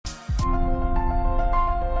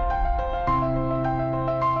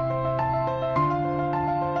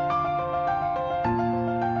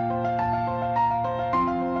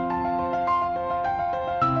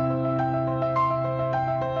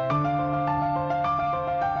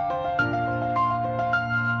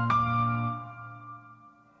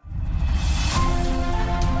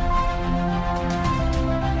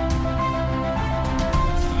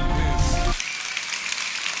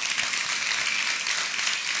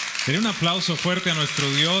Denle un aplauso fuerte a nuestro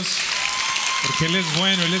Dios, porque Él es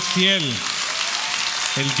bueno, Él es fiel.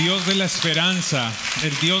 El Dios de la esperanza,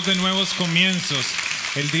 el Dios de nuevos comienzos,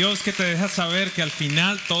 el Dios que te deja saber que al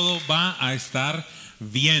final todo va a estar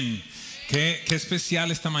bien. Qué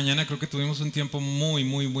especial esta mañana. Creo que tuvimos un tiempo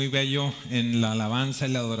muy bello en la alabanza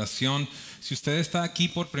y la adoración. Si usted está aquí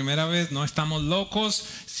por primera vez, no estamos locos,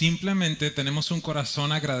 simplemente tenemos un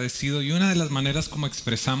corazón agradecido, y una de las maneras como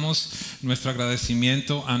expresamos nuestro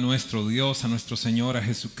agradecimiento a nuestro Dios, a nuestro Señor, a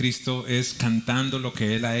Jesucristo, es cantando lo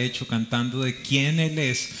que Él ha hecho, cantando de quién Él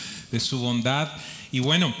es, de su bondad. Y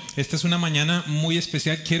bueno, esta es una mañana muy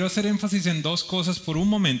especial. Quiero hacer énfasis en dos cosas por un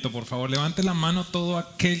momento. Por favor, levante la mano todo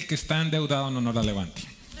aquel que está endeudado. No la levante.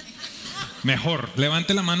 Mejor,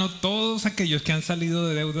 levante la mano todos aquellos que han salido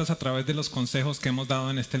de deudas a través de los consejos que hemos dado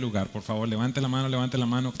en este lugar. Por favor, levante la mano, levante la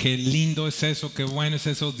mano. Qué lindo es eso, qué bueno es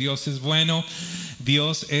eso. Dios es bueno,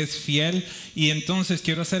 Dios es fiel. Y entonces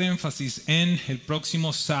quiero hacer énfasis en el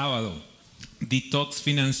próximo sábado, Detox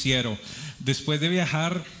Financiero. Después de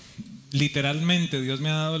viajar, literalmente, Dios me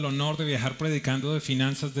ha dado el honor de viajar predicando de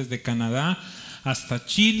finanzas desde Canadá hasta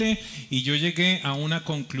Chile, y yo llegué a una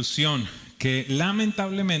conclusión: que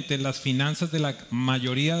lamentablemente las finanzas de la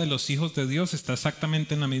mayoría de los hijos de Dios está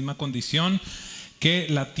exactamente en la misma condición que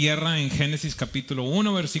la tierra. En Génesis capítulo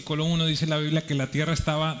 1, versículo 1 dice la Biblia que la tierra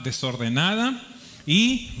estaba desordenada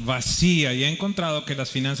y vacía, y he encontrado que las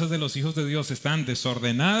finanzas de los hijos de Dios están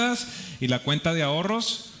desordenadas y la cuenta de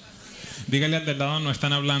ahorros, dígale al del lado, no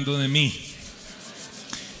están hablando de mí,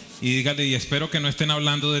 y dígale, y espero que no estén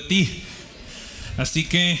hablando de ti. Así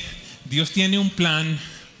que Dios tiene un plan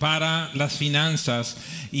para las finanzas,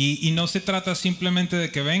 y no se trata simplemente de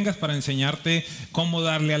que vengas para enseñarte cómo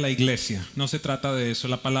darle a la iglesia. No se trata de eso.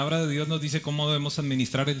 La palabra de Dios nos dice cómo debemos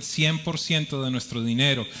administrar el 100% de nuestro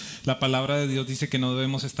dinero. La palabra de Dios dice que no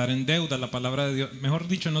debemos estar en deuda. La palabra de Dios, mejor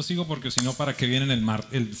dicho, no sigo porque si no, para que vienen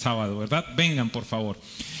el sábado, ¿verdad? Vengan, por favor.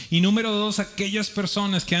 Y número 2, aquellas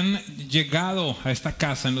personas que han llegado a esta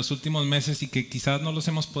casa en los últimos meses y que quizás no los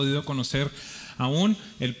hemos podido conocer aún,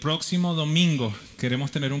 el próximo domingo queremos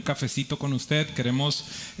tener un cafecito con usted, queremos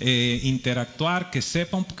interactuar, que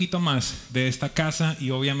sepa un poquito más de esta casa, y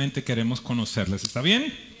obviamente queremos conocerles. ¿Está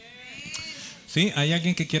bien? ¿Sí? ¿Hay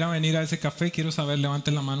alguien que quiera venir a ese café? Quiero saber,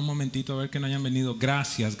 levanten la mano un momentito a ver que no hayan venido.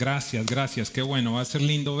 Gracias. Qué bueno, va a ser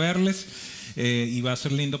lindo verles. Y va a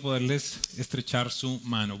ser lindo poderles estrechar su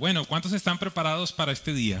mano. Bueno, ¿cuántos están preparados para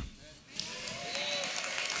este día?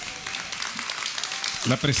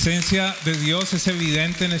 La presencia de Dios es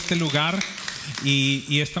evidente en este lugar,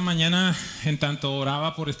 y esta mañana, en tanto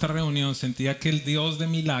oraba por esta reunión, sentía que el Dios de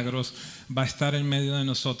milagros va a estar en medio de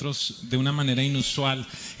nosotros de una manera inusual.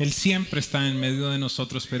 Él siempre está en medio de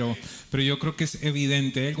nosotros, pero yo creo que es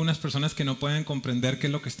evidente. Hay algunas personas que no pueden comprender qué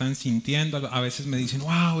es lo que están sintiendo. A veces me dicen,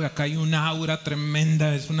 wow, acá hay una aura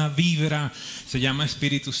tremenda, es una vibra, se llama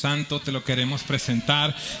Espíritu Santo, te lo queremos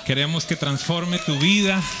presentar. Queremos que transforme tu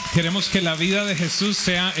vida, queremos que la vida de Jesús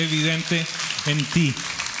sea evidente en ti.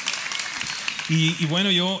 Y bueno,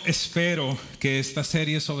 yo espero que esta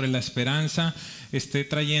serie sobre la esperanza esté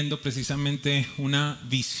trayendo precisamente una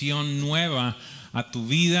visión nueva a tu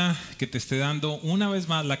vida, que te esté dando una vez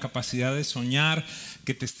más la capacidad de soñar,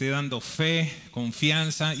 que te esté dando fe,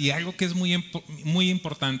 confianza, y algo que es muy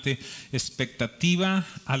importante, expectativa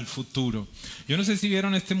al futuro. Yo no sé si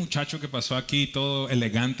vieron este muchacho que pasó aquí todo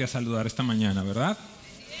elegante a saludar esta mañana, ¿verdad?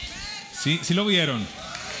 Sí lo vieron.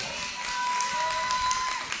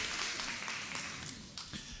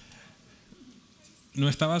 No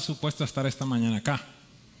estaba supuesto a estar esta mañana acá,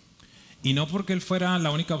 y no porque él fuera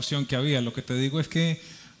la única opción que había. Lo que te digo es que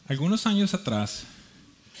algunos años atrás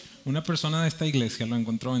una persona de esta iglesia lo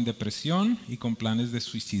encontró en depresión y con planes de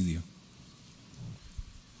suicidio.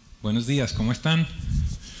 Buenos días, ¿cómo están?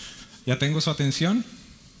 ¿Ya tengo su atención?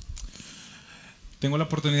 Tengo la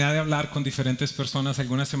oportunidad de hablar con diferentes personas.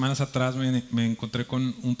 Algunas semanas atrás me encontré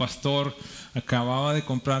con un pastor. Acababa de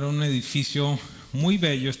comprar un edificio muy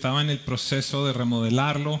bello, estaba en el proceso de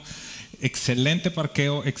remodelarlo. Excelente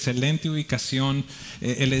parqueo, excelente ubicación.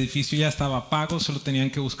 El edificio ya estaba pago, solo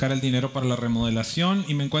tenían que buscar el dinero para la remodelación.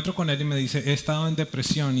 Y me encuentro con él y me dice, he estado en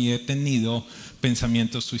depresión y he tenido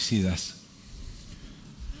pensamientos suicidas.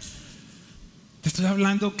 Te estoy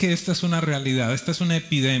hablando que esta es una realidad, esta es una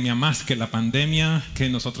epidemia más que la pandemia que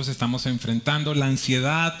nosotros estamos enfrentando. La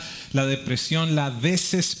ansiedad, la depresión, la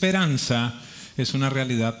desesperanza es una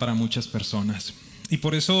realidad para muchas personas. Y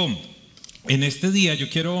por eso en este día yo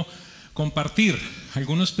quiero compartir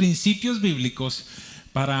algunos principios bíblicos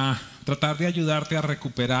para tratar de ayudarte a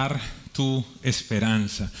recuperar tu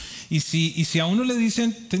esperanza. Y si a uno le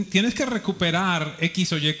dicen tienes que recuperar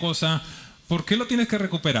X o Y cosa, ¿Por qué lo tienes que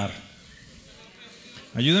recuperar?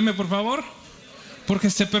 Ayúdenme, por favor. Porque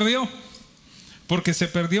se perdió. Porque se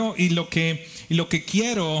perdió. Y lo que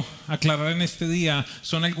quiero aclarar en este día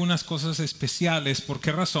son algunas cosas especiales. ¿Por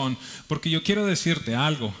qué razón? Porque yo quiero decirte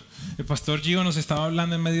algo. El pastor Gio nos estaba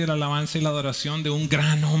hablando en medio de la alabanza y la adoración de un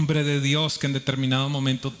gran hombre de Dios que en determinado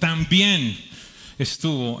momento también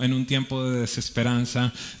estuvo en un tiempo de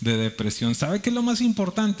desesperanza, de depresión. ¿Sabe qué es lo más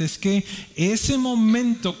importante? Es que ese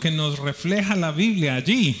momento que nos refleja la Biblia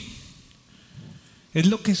allí es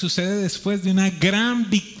lo que sucede después de una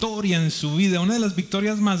gran victoria en su vida, una de las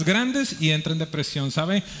victorias más grandes, y entra en depresión.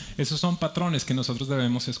 ¿Sabe? Esos son patrones que nosotros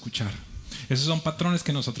debemos escuchar. Esos son patrones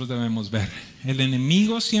que nosotros debemos ver. El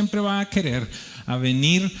enemigo siempre va a querer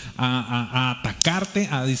venir a atacarte,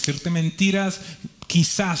 a decirte mentiras,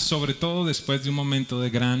 quizás sobre todo después de un momento de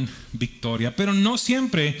gran victoria, pero no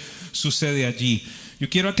siempre sucede allí. Yo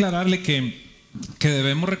quiero aclararle que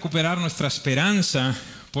debemos recuperar nuestra esperanza,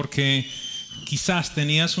 porque quizás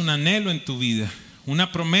tenías un anhelo en tu vida,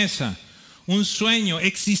 una promesa, un sueño,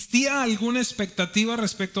 existía alguna expectativa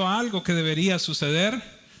respecto a algo que debería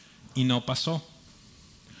suceder y no pasó.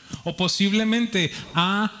 O posiblemente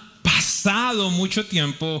ha pasado mucho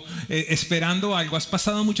tiempo esperando algo, has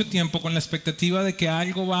pasado mucho tiempo con la expectativa de que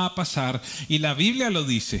algo va a pasar, y la Biblia lo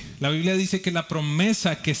dice. La Biblia dice que la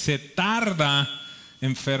promesa que se tarda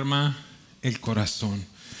enferma el corazón.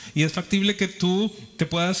 Y es factible que tú te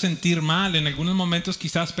puedas sentir mal, en algunos momentos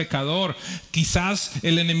quizás pecador. Quizás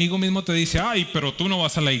el enemigo mismo te dice: ay, pero tú no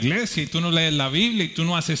vas a la iglesia y tú no lees la Biblia y tú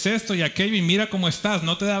no haces esto y aquello y mira cómo estás.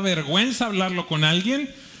 ¿No te da vergüenza hablarlo con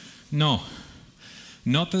alguien? No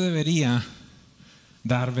te debería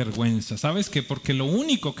dar vergüenza. ¿Sabes qué? Porque lo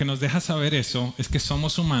único que nos deja saber eso es que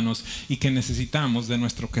somos humanos y que necesitamos de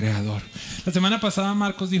nuestro Creador. La semana pasada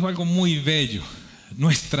Marcos dijo algo muy bello: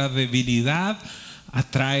 nuestra debilidad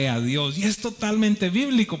atrae a Dios. Y es totalmente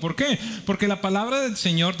bíblico. ¿Por qué? Porque la palabra del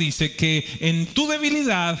Señor dice que en tu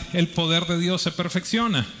debilidad el poder de Dios se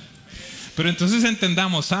perfecciona. Pero entonces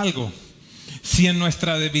entendamos algo: si en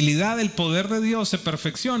nuestra debilidad el poder de Dios se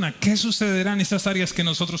perfecciona, ¿qué sucederá en esas áreas que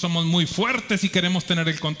nosotros somos muy fuertes y queremos tener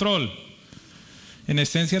el control? En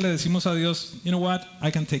esencia le decimos a Dios: you know what,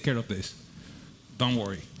 I can take care of this, don't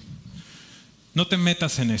worry, no te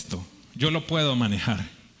metas en esto, yo lo puedo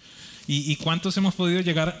manejar. ¿Y cuántos hemos podido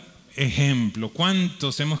llegar? Ejemplo,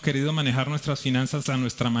 ¿cuántos hemos querido manejar nuestras finanzas a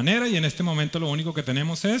nuestra manera y en este momento lo único que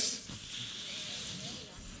tenemos es...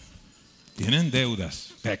 tienen deudas,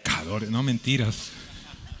 pecadores, no, mentiras.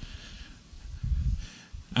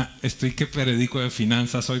 Estoy que predico de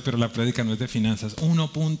finanzas hoy, pero la prédica no es de finanzas.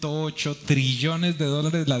 1.8 trillones de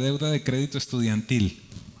dólares la deuda de crédito estudiantil.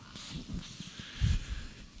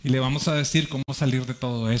 Y le vamos a decir cómo salir de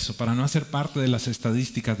todo eso para no hacer parte de las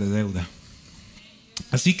estadísticas de deuda.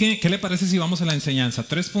 Así que, ¿qué le parece si vamos a la enseñanza?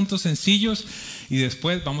 3 puntos sencillos y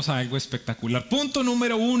después vamos a algo espectacular. Punto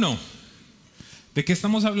número 1. ¿De qué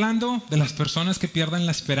estamos hablando? De las personas que pierden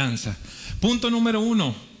la esperanza. Punto número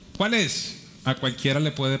 1. ¿Cuál es? A cualquiera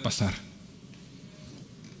le puede pasar.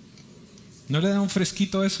 ¿No le da un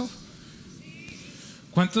fresquito eso?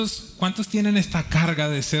 ¿Cuántos tienen esta carga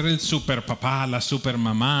de ser el super papá, la super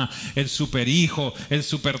mamá, el super hijo, el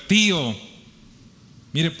super tío?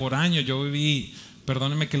 Mire, por años yo viví,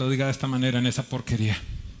 perdóneme que lo diga de esta manera, en esa porquería.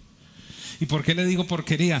 ¿Y por qué le digo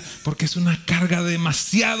porquería? Porque es una carga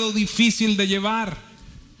demasiado difícil de llevar.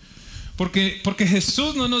 Porque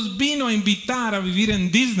Jesús no nos vino a invitar a vivir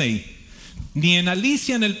en Disney, ni en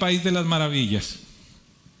Alicia en el País de las Maravillas.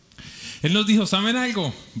 Él nos dijo: ¿saben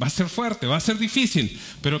algo? Va a ser fuerte, va a ser difícil,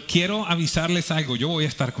 pero quiero avisarles algo, yo voy a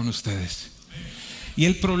estar con ustedes. Y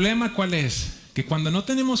el problema, ¿cuál es? Que cuando no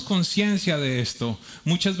tenemos conciencia de esto,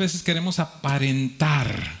 muchas veces queremos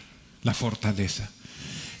aparentar la fortaleza.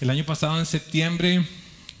 El año pasado, en septiembre,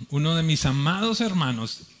 uno de mis amados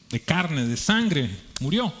hermanos de carne, de sangre,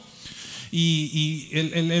 murió. Y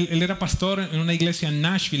él era pastor en una iglesia en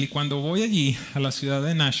Nashville, y cuando voy allí a la ciudad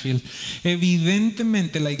de Nashville,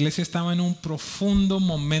 evidentemente la iglesia estaba en un profundo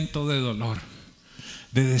momento de dolor,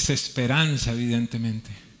 de desesperanza, evidentemente.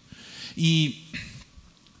 Y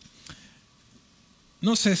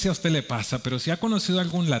no sé si a usted le pasa, pero si ha conocido a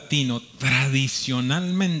algún latino,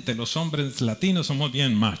 tradicionalmente los hombres latinos somos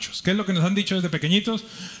bien machos. ¿Qué es lo que nos han dicho desde pequeñitos?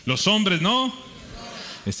 Los hombres no.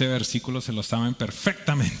 Ese versículo se lo saben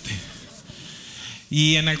perfectamente.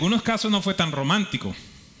 Y en algunos casos no fue tan romántico.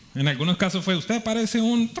 En algunos casos fue: usted parece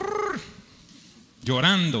un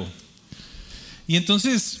llorando. Y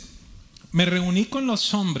entonces me reuní con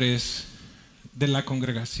los hombres de la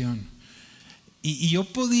congregación. Y yo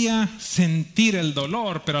podía sentir el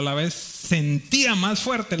dolor, pero a la vez sentía más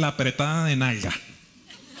fuerte la apretada de nalga.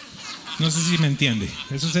 No sé si me entiende.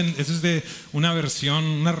 Eso es de una versión,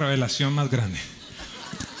 una revelación más grande.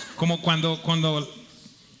 Como cuando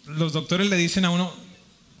los doctores le dicen a uno,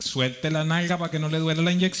 suelte la nalga para que no le duela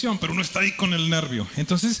la inyección, pero uno está ahí con el nervio.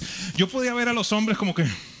 Entonces yo podía ver a los hombres como que,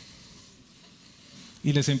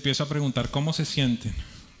 y les empiezo a preguntar cómo se sienten.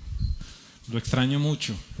 Lo extraño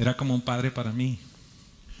mucho, era como un padre para mí.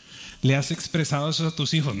 ¿Le has expresado eso a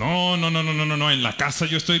tus hijos? No, en la casa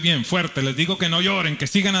yo estoy bien fuerte, les digo que no lloren, que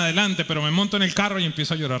sigan adelante, pero me monto en el carro y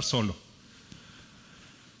empiezo a llorar solo.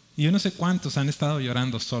 Y yo no sé cuántos han estado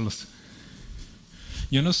llorando solos.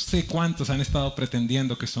 Yo no sé cuántos han estado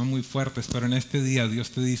pretendiendo que son muy fuertes, pero en este día Dios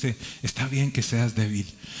te dice, está bien que seas débil.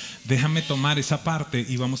 Déjame tomar esa parte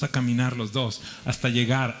y vamos a caminar los dos hasta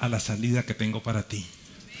llegar a la salida que tengo para ti.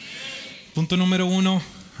 Punto número 1,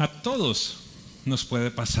 a todos nos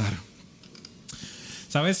puede pasar.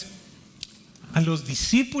 ¿Sabes? A los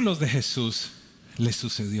discípulos de Jesús les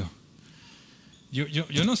sucedió.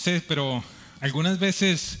 Yo no sé, pero algunas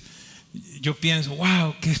veces yo pienso,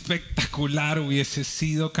 wow, qué espectacular hubiese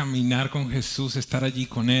sido caminar con Jesús, estar allí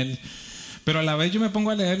con Él. Pero a la vez yo me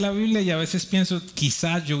pongo a leer la Biblia y a veces pienso,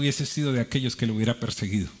 quizás yo hubiese sido de aquellos que lo hubiera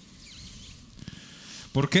perseguido.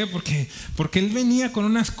 ¿Por qué? Porque Él venía con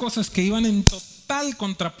unas cosas que iban en total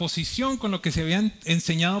contraposición con lo que se habían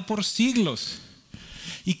enseñado por siglos.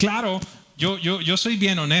 Y claro, yo soy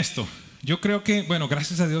bien honesto. Yo creo que, bueno,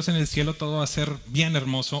 gracias a Dios en el cielo todo va a ser bien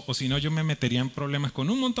hermoso, o si no yo me metería en problemas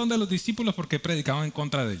con un montón de los discípulos porque he predicado en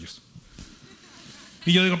contra de ellos.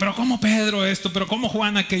 Y yo digo, pero ¿cómo Pedro esto? ¿Pero cómo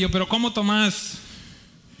Juan aquello? ¿Pero cómo Tomás?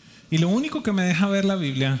 Y lo único que me deja ver la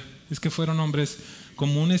Biblia es que fueron hombres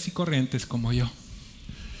comunes y corrientes como yo.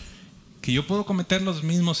 Que yo puedo cometer los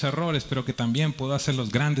mismos errores, pero que también puedo hacer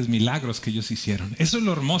los grandes milagros que ellos hicieron. Eso es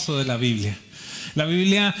lo hermoso de la Biblia. La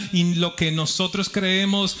Biblia y lo que nosotros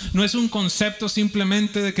creemos no es un concepto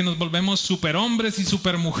simplemente de que nos volvemos superhombres y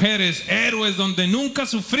supermujeres, héroes donde nunca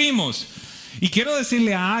sufrimos. Y quiero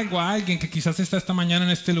decirle algo a alguien que quizás está esta mañana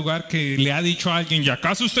en este lugar, que le ha dicho a alguien, ¿y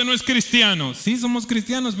acaso usted no es cristiano? Sí, somos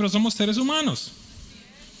cristianos, pero somos seres humanos.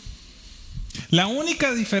 La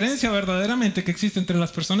única diferencia verdaderamente que existe entre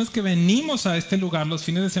las personas que venimos a este lugar los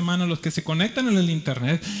fines de semana, los que se conectan en el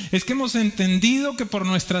internet, es que hemos entendido que por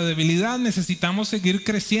nuestra debilidad necesitamos seguir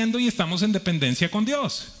creciendo y estamos en dependencia con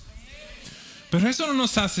Dios. Pero eso no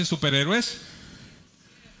nos hace superhéroes.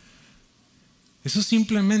 Eso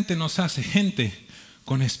simplemente nos hace gente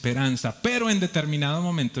con esperanza. Pero en determinado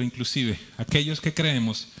momento, inclusive, aquellos que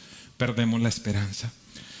creemos, perdemos la esperanza.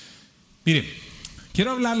 Mire,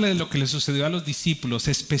 quiero hablarle de lo que le sucedió a los discípulos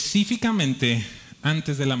específicamente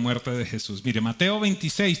antes de la muerte de Jesús. Mire, Mateo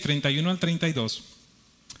 26, 31 al 32.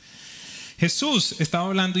 Jesús estaba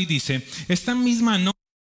hablando y dice, esta misma noche,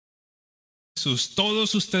 Jesús,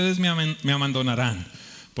 todos ustedes me abandonarán,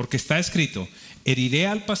 porque está escrito, heriré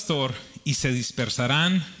al pastor y se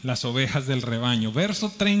dispersarán las ovejas del rebaño.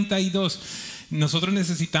 Verso 32. Nosotros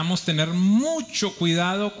necesitamos tener mucho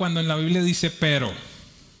cuidado cuando en la Biblia dice pero.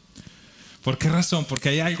 ¿Por qué razón? Porque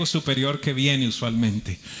hay algo superior que viene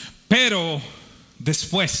usualmente. Pero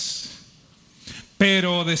después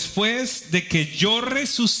de que yo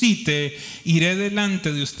resucite, iré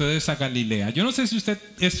delante de ustedes a Galilea. Yo no sé si usted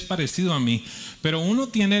es parecido a mí, pero uno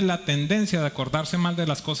tiene la tendencia de acordarse más de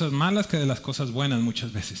las cosas malas que de las cosas buenas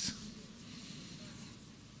muchas veces.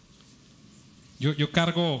 Yo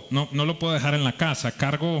cargo, no lo puedo dejar en la casa,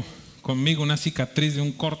 cargo conmigo una cicatriz de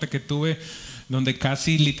un corte que tuve donde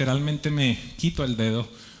casi literalmente me quito el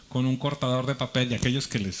dedo con un cortador de papel, y aquellos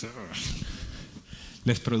que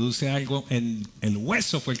les produce algo, el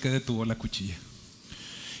hueso fue el que detuvo la cuchilla.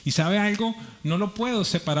 Y ¿sabe algo? No lo puedo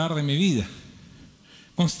separar de mi vida.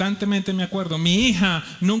 Constantemente me acuerdo, mi hija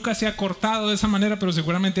nunca se ha cortado de esa manera, pero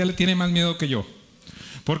seguramente ella le tiene más miedo que yo.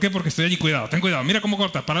 ¿Por qué? Porque estoy allí, cuidado, ten cuidado, mira cómo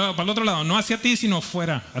corta, para el otro lado, no hacia ti, sino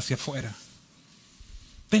fuera, hacia afuera.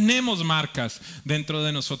 Tenemos marcas dentro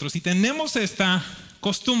de nosotros y tenemos esta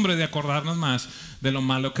costumbre de acordarnos más de lo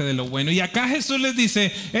malo que de lo bueno. Y acá Jesús les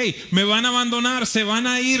dice, hey, me van a abandonar, se van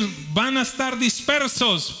a ir, van a estar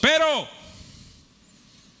dispersos, pero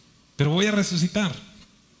voy a resucitar.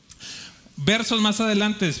 Versos más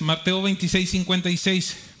adelante, Mateo 26,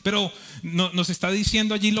 56, pero nos está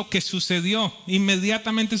diciendo allí lo que sucedió.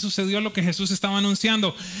 Inmediatamente sucedió lo que Jesús estaba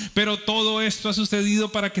anunciando, pero todo esto ha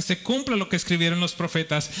sucedido para que se cumpla lo que escribieron los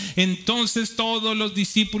profetas. Entonces todos los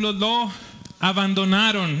discípulos lo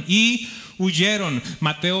abandonaron y huyeron.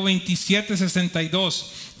 Mateo 27,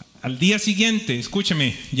 62. Al día siguiente,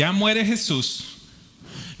 escúcheme, ya muere Jesús.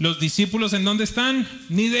 Los discípulos, ¿en dónde están?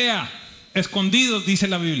 Ni idea, escondidos, dice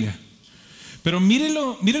la Biblia. Pero mire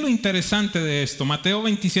lo interesante de esto. Mateo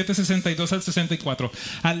 27, 62 al 64.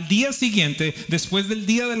 Al día siguiente, después del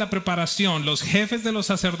día de la preparación, los jefes de los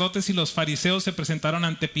sacerdotes y los fariseos se presentaron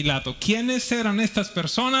ante Pilato. ¿Quiénes eran estas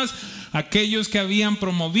personas? Aquellos que habían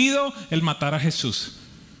promovido el matar a Jesús.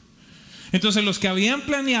 Entonces los que habían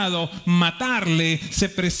planeado matarle se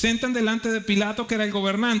presentan delante de Pilato, que era el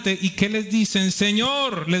gobernante, y ¿qué les dicen?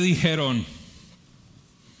 Señor, le dijeron,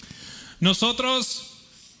 nosotros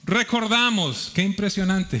recordamos, qué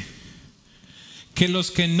impresionante, que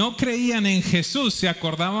los que no creían en Jesús se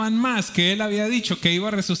acordaban más que Él había dicho que iba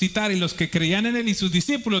a resucitar, y los que creían en Él y sus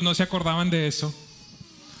discípulos no se acordaban de eso.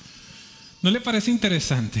 ¿No le parece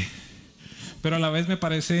interesante? Pero a la vez me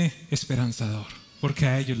parece esperanzador, porque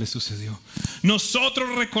a ellos les sucedió.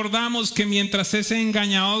 Nosotros recordamos que mientras ese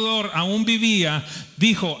engañador aún vivía,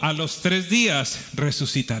 dijo, a los 3 días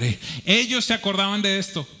resucitaré. Ellos se acordaban de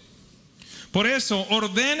esto. Por eso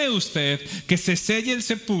ordene usted que se selle el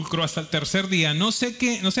sepulcro hasta el 3er día. No sea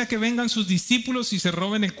que vengan sus discípulos y se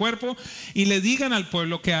roben el cuerpo y le digan al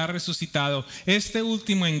pueblo que ha resucitado. Este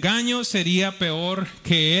último engaño sería peor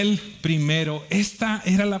que el primero. Esta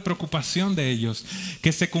era la preocupación de ellos,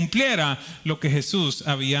 que se cumpliera lo que Jesús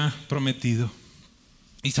había prometido.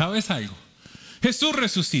 ¿Y sabes algo? Jesús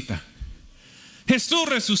resucita. Jesús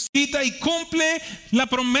resucita y cumple la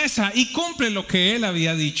promesa y cumple lo que Él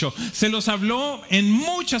había dicho. Se los habló en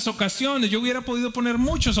muchas ocasiones. Yo hubiera podido poner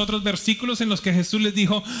muchos otros versículos en los que Jesús les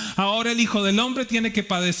dijo, ahora el Hijo del Hombre tiene que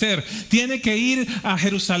padecer, tiene que ir a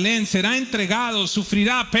Jerusalén, será entregado,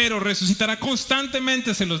 sufrirá, pero resucitará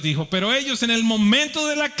constantemente, se los dijo. Pero ellos, en el momento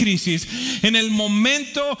de la crisis, en el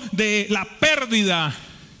momento de la pérdida,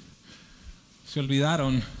 se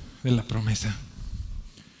olvidaron de la promesa.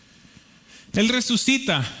 Él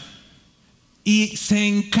resucita y se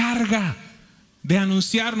encarga de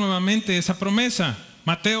anunciar nuevamente esa promesa.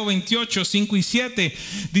 Mateo 28, 5 y 7.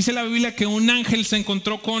 Dice la Biblia que un ángel se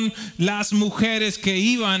encontró con las mujeres que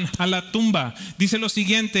iban a la tumba. Dice lo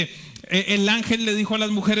siguiente, el ángel le dijo a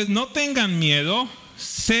las mujeres, no tengan miedo,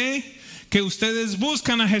 sé que ustedes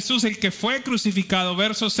buscan a Jesús, el que fue crucificado.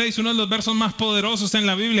 Verso 6, uno de los versos más poderosos en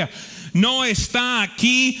la Biblia. No está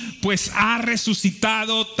aquí, pues ha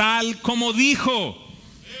resucitado tal como dijo.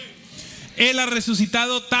 Él ha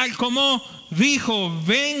resucitado tal como dijo.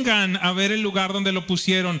 Vengan a ver el lugar donde lo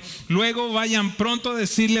pusieron. Luego vayan pronto a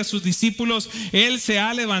decirle a sus discípulos, Él se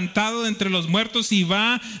ha levantado de entre los muertos y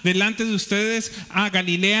va delante de ustedes a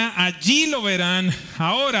Galilea. Allí lo verán.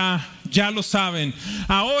 Ahora ya lo saben.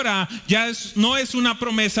 Ahora ya no es una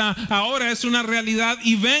promesa, ahora es una realidad,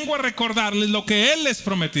 y vengo a recordarles lo que Él les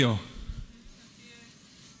prometió.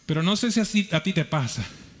 Pero no sé si así a ti te pasa,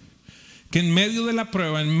 que en medio de la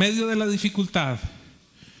prueba, en medio de la dificultad,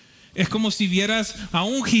 es como si vieras a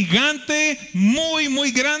un gigante muy,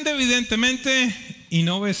 muy grande, evidentemente, y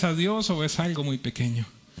no ves a Dios o ves algo muy pequeño.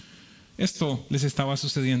 Esto les estaba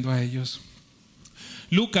sucediendo a ellos.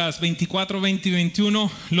 Lucas 24, 20 y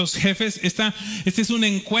 21, los jefes, este es un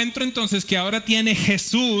encuentro entonces que ahora tiene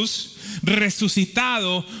Jesús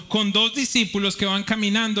resucitado con 2 discípulos que van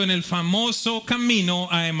caminando en el famoso camino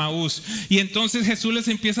a Emaús. Y entonces Jesús les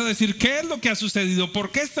empieza a decir, ¿qué es lo que ha sucedido?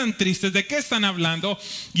 ¿Por qué están tristes? ¿De qué están hablando?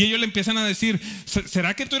 Y ellos le empiezan a decir,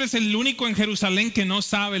 ¿será que tú eres el único en Jerusalén que no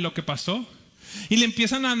sabe lo que pasó? Y le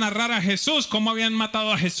empiezan a narrar a Jesús cómo habían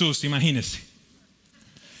matado a Jesús, imagínense.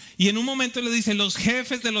 Y en un momento le dice, los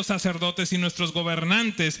jefes de los sacerdotes y nuestros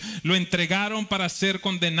gobernantes lo entregaron para ser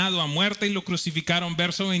condenado a muerte y lo crucificaron.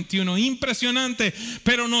 Verso 21, impresionante.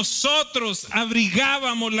 Pero nosotros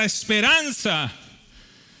abrigábamos la esperanza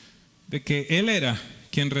de que Él era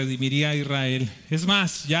quien redimiría a Israel. Es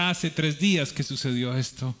más, ya hace 3 días que sucedió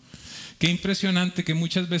esto. Qué impresionante que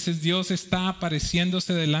muchas veces Dios está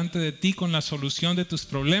apareciéndose delante de ti con la solución de tus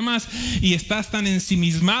problemas, y estás tan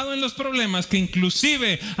ensimismado en los problemas que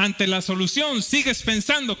inclusive ante la solución sigues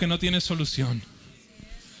pensando que no tienes solución.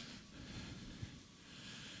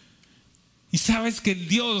 Y sabes que el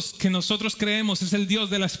Dios que nosotros creemos es el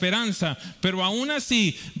Dios de la esperanza, pero aún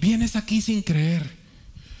así vienes aquí sin creer.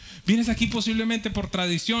 Vienes aquí posiblemente por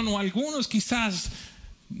tradición, o algunos quizás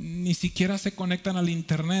ni siquiera se conectan al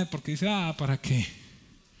internet porque dicen, ¿para qué?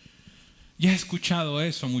 Ya he escuchado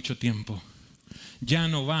eso mucho tiempo. Ya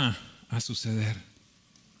no va a suceder.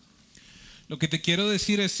 Lo que te quiero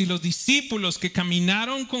decir es, si los discípulos que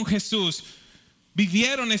caminaron con Jesús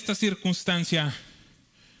vivieron esta circunstancia,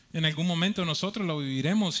 en algún momento nosotros lo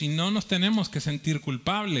viviremos, y no nos tenemos que sentir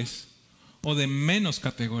culpables o de menos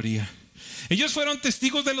categoría. Ellos fueron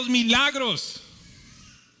testigos de los milagros.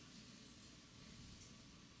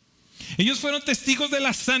 Ellos fueron testigos de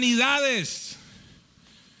las sanidades.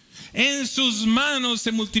 En sus manos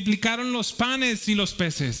se multiplicaron los panes y los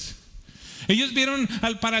peces. Ellos vieron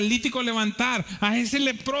al paralítico levantar, a ese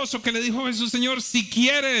leproso que le dijo a Jesús: Señor, si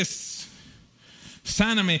quieres,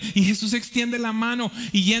 sáname. Y Jesús extiende la mano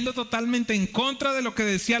y, yendo totalmente en contra de lo que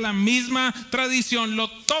decía la misma tradición, lo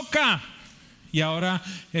toca. Y ahora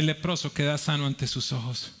el leproso queda sano ante sus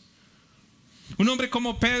ojos. Un hombre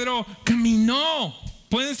como Pedro caminó,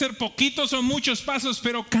 pueden ser poquitos o muchos pasos,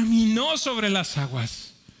 pero caminó sobre las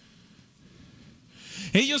aguas.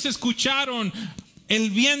 Ellos escucharon el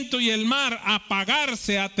viento y el mar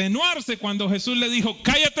apagarse, atenuarse cuando Jesús le dijo: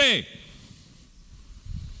 cállate.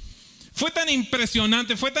 Fue tan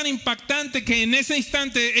impresionante, fue tan impactante que en ese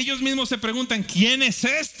instante ellos mismos se preguntan: ¿quién es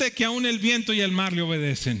este que aún el viento y el mar le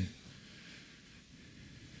obedecen?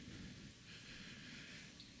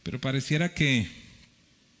 Pero pareciera que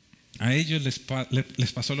a ellos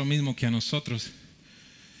les pasó lo mismo que a nosotros,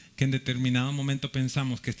 que en determinado momento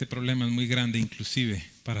pensamos que este problema es muy grande, inclusive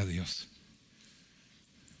para Dios.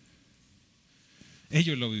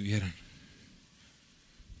 Ellos lo vivieron.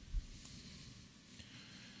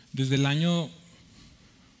 Desde el año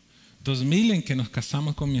 2000 en que nos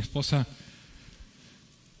casamos con mi esposa,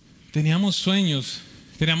 teníamos sueños.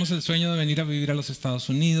 Teníamos el sueño de venir a vivir a los Estados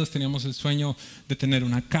Unidos, teníamos el sueño de tener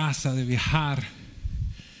una casa, de viajar,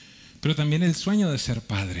 pero también el sueño de ser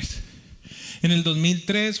padres. En el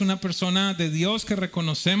 2003, una persona de Dios que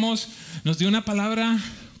reconocemos nos dio una palabra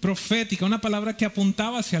profética, una palabra que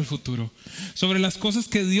apuntaba hacia el futuro, sobre las cosas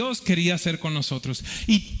que Dios quería hacer con nosotros.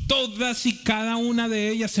 Y todas y cada una de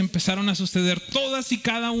ellas empezaron a suceder. Todas y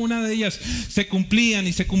cada una de ellas se cumplían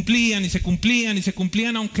y se cumplían y se cumplían y se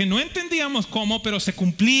cumplían, aunque no entendíamos cómo, pero se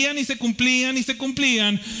cumplían y se cumplían y se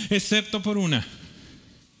cumplían, excepto por una.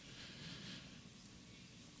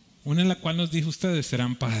 Una en la cual nos dijo: ustedes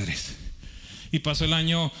serán padres. Y pasó el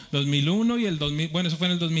año 2001 y el 2000, bueno, eso fue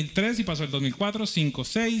en el 2003, y pasó el 2004, 5,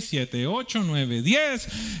 6, 7, 8, 9, 10.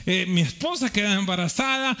 Mi esposa queda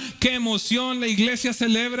embarazada, qué emoción, la iglesia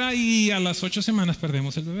celebra y a las 8 semanas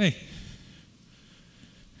perdemos el bebé.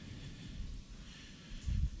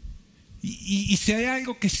 Y si hay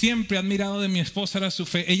algo que siempre he admirado de mi esposa era su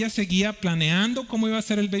fe. Ella seguía planeando cómo iba a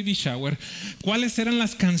ser el baby shower, cuáles eran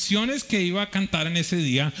las canciones que iba a cantar en ese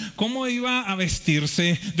día, cómo iba a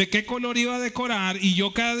vestirse, de qué color iba a decorar. Y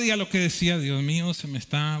yo cada día lo que decía: Dios mío, se me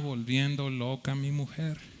está volviendo loca mi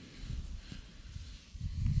mujer.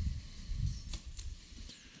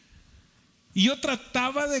 Y yo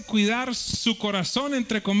trataba de cuidar su corazón,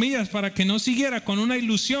 entre comillas, para que no siguiera con una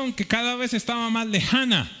ilusión que cada vez estaba más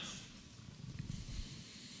lejana.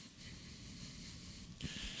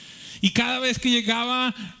 Y cada vez que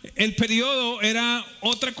llegaba el periodo era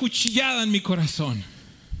otra cuchillada en mi corazón.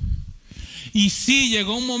 Y sí,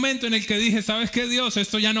 llegó un momento en el que dije: ¿sabes qué, Dios?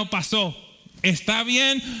 Esto ya no pasó. Está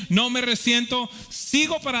bien, no me resiento,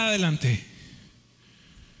 sigo para adelante.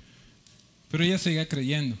 Pero ella seguía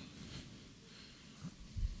creyendo.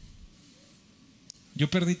 Yo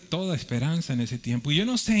perdí toda esperanza en ese tiempo. Y yo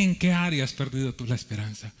no sé en qué área has perdido tú la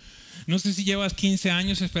esperanza. No sé si llevas 15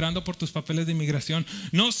 años esperando por tus papeles de inmigración.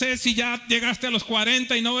 No sé si ya llegaste a los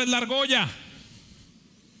 40 y no ves la argolla.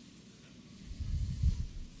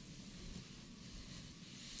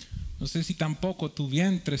 No sé si tampoco tu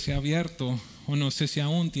vientre se ha abierto, o no sé si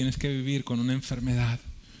aún tienes que vivir con una enfermedad.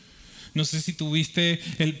 No sé si tuviste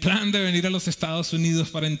el plan de venir a los Estados Unidos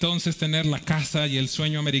para entonces tener la casa y el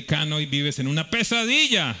sueño americano y vives en una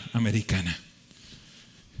pesadilla americana.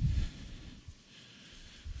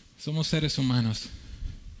 Somos seres humanos.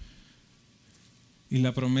 Y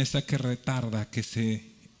la promesa que retarda, que se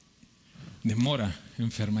demora,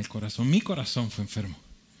 enferma el corazón. Mi corazón fue enfermo.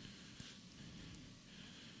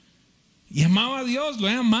 Y amaba a Dios, lo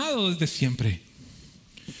he amado desde siempre.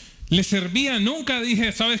 Le servía, nunca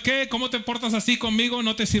dije: ¿sabes qué? ¿Cómo te portas así conmigo?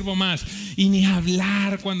 No te sirvo más. Y ni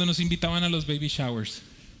hablar cuando nos invitaban a los baby showers.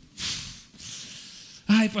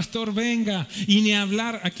 Ay, pastor, venga. Y ni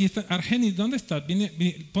hablar. Aquí está Argenis, ¿dónde estás?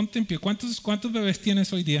 Ponte en pie. ¿Cuántos bebés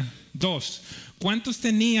tienes hoy día? 2. ¿Cuántos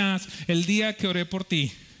tenías el día que oré por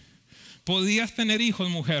ti? ¿Podías tener hijos,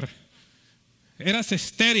 mujer? Eras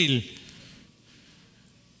estéril.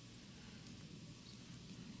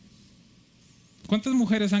 ¿Cuántas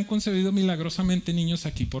mujeres han concebido milagrosamente niños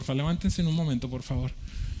aquí? Porfa, levántense en un momento, por favor.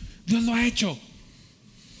 Dios lo ha hecho.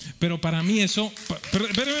 Pero para mí eso...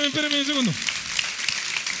 Espérame un segundo.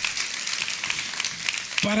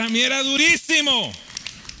 Para mí era durísimo.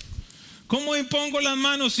 ¿Cómo impongo las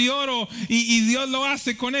manos y oro y Dios lo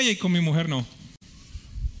hace con ella y con mi mujer no?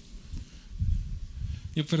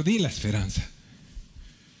 Yo perdí la esperanza.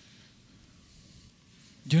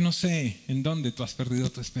 Yo no sé en dónde tú has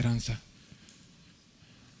perdido tu esperanza.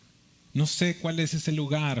 No sé cuál es ese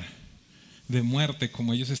lugar de muerte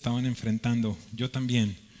como ellos estaban enfrentando. Yo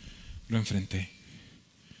también lo enfrenté.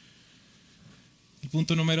 El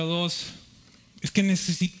punto número 2 es que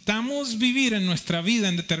necesitamos vivir en nuestra vida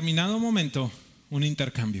en determinado momento un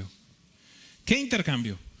intercambio. ¿Qué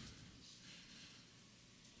intercambio?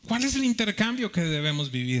 ¿Cuál es el intercambio que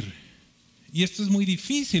debemos vivir? Y esto es muy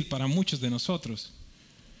difícil para muchos de nosotros.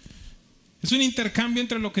 Es un intercambio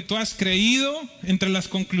entre lo que tú has creído, entre las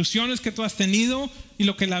conclusiones que tú has tenido y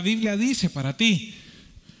lo que la Biblia dice para ti.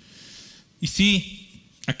 Y sí,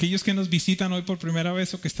 aquellos que nos visitan hoy por primera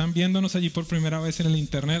vez o que están viéndonos allí por primera vez en el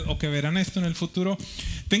internet o que verán esto en el futuro,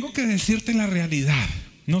 tengo que decirte la realidad.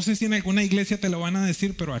 No sé si en alguna iglesia te lo van a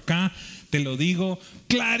decir, pero acá te lo digo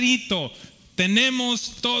clarito.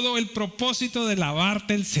 Tenemos todo el propósito de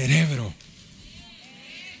lavarte el cerebro.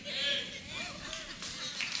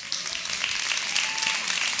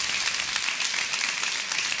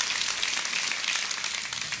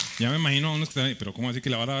 Ya me imagino a unos que están, pero ¿cómo así que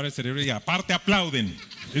le van a lavar el cerebro? Y aparte aplauden.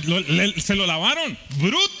 ¿Se lo lavaron?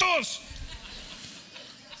 ¡Brutos!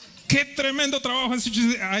 ¡Qué tremendo trabajo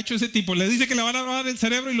ha hecho ese tipo! Le dice que le van a lavar el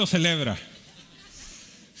cerebro y lo celebra.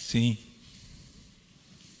 Sí.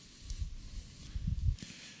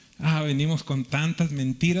 Venimos con tantas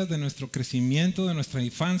mentiras de nuestro crecimiento, de nuestra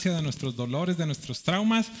infancia, de nuestros dolores, de nuestros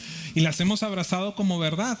traumas, y las hemos abrazado como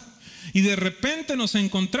verdad. Y de repente nos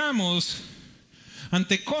encontramos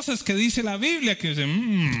ante cosas que dice la Biblia que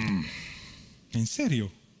dicen, ¿en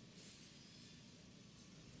serio?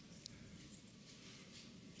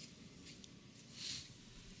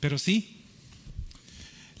 Pero sí,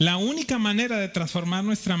 la única manera de transformar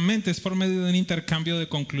nuestra mente es por medio de un intercambio de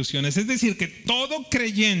conclusiones. Es decir, que todo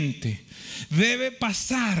creyente debe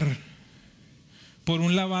pasar por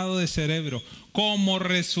un lavado de cerebro como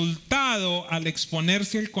resultado al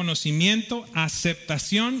exponerse al conocimiento,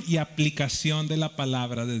 aceptación y aplicación de la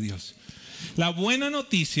palabra de Dios. La buena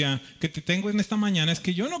noticia que te tengo en esta mañana es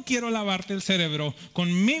que yo no quiero lavarte el cerebro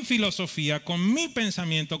con mi filosofía, con mi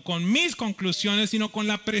pensamiento, con mis conclusiones, sino con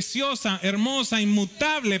la preciosa, hermosa,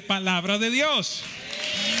 inmutable palabra de Dios.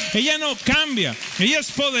 Ella no cambia, ella es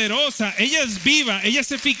poderosa, ella es viva, ella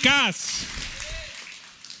es eficaz.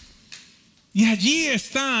 Y allí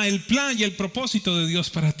está el plan y el propósito de Dios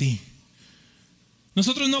para ti.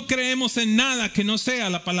 Nosotros no creemos en nada que no sea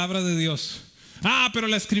la palabra de Dios. Pero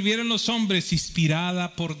la escribieron los hombres,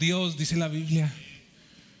 inspirada por Dios, dice la Biblia.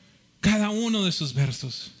 Cada uno de sus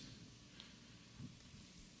versos.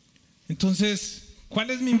 Entonces, ¿cuál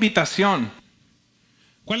es mi invitación?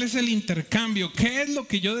 ¿Cuál es el intercambio? ¿Qué es lo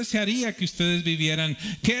que yo desearía que ustedes vivieran?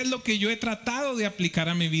 ¿Qué es lo que yo he tratado de aplicar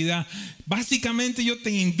a mi vida? Básicamente yo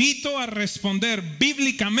te invito a responder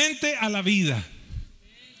bíblicamente a la vida.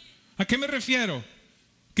 ¿A qué me refiero?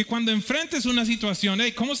 Que cuando enfrentes una situación,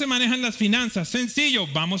 ¿cómo se manejan las finanzas? Sencillo,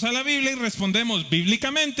 vamos a la Biblia y respondemos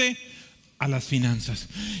bíblicamente a las finanzas.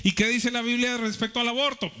 ¿Y qué dice la Biblia respecto al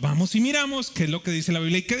aborto? Vamos y miramos qué es lo que dice la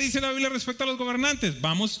Biblia. ¿Y qué dice la Biblia respecto a los gobernantes?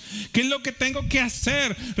 Vamos, ¿qué es lo que tengo que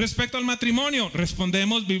hacer respecto al matrimonio?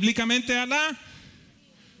 Respondemos bíblicamente a la...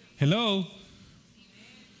 Hello.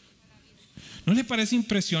 ¿No le parece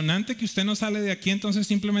impresionante que usted no sale de aquí entonces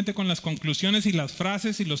simplemente con las conclusiones y las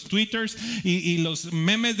frases y los twitters y los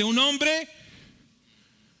memes de un hombre,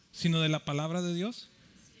 sino de la palabra de Dios?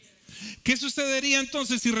 ¿Qué sucedería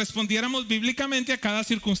entonces si respondiéramos bíblicamente a cada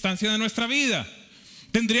circunstancia de nuestra vida?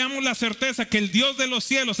 Tendríamos la certeza que el Dios de los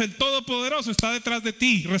cielos, el Todopoderoso, está detrás de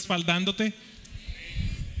ti, respaldándote.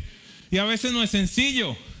 Y a veces no es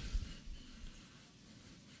sencillo.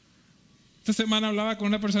 Esta semana hablaba con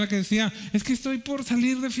una persona que decía, es que estoy por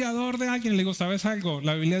salir de fiador de alguien. Le digo, ¿sabes algo?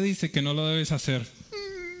 La Biblia dice que no lo debes hacer.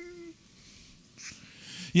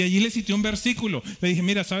 Y allí le cité un versículo. Le dije,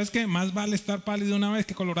 mira, ¿sabes qué? Más vale estar pálido una vez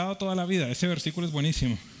que colorado toda la vida. Ese versículo es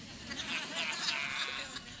buenísimo.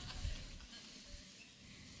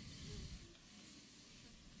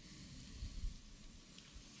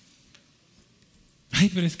 Ay,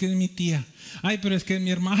 pero es que es mi tía. Ay, pero es que es mi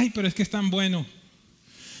hermana. Ay, pero es que es tan bueno.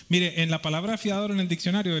 Mire, en la palabra fiador en el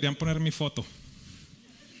diccionario deberían poner mi foto.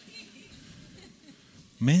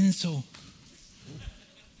 Menso.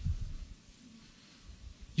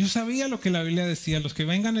 Yo sabía lo que la Biblia decía. Los que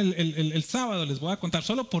vengan el sábado les voy a contar.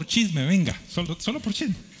 Solo por chisme, venga. Solo por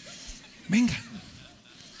chisme. Venga.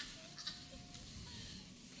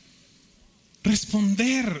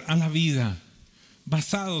 Responder a la vida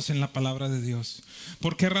basados en la palabra de Dios.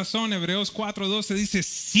 ¿Por qué razón? Hebreos 4:12 dice: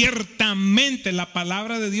 ciertamente la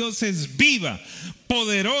palabra de Dios es viva,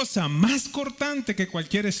 poderosa, más cortante que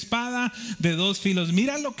cualquier espada de dos filos.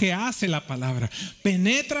 Mira lo que hace la palabra.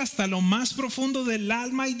 Penetra hasta lo más profundo del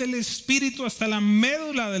alma y del espíritu, hasta la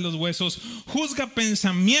médula de los huesos. Juzga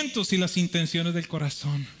pensamientos y las intenciones del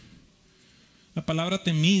corazón. La palabra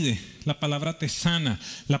te mide, la palabra te sana,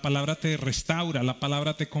 la palabra te restaura, la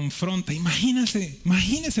palabra te confronta.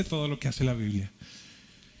 Imagínese todo lo que hace la Biblia.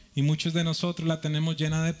 Y muchos de nosotros la tenemos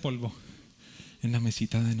llena de polvo en la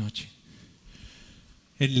mesita de noche.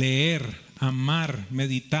 El leer, amar,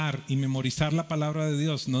 meditar y memorizar la palabra de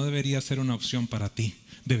Dios no debería ser una opción para ti,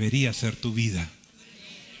 debería ser tu vida.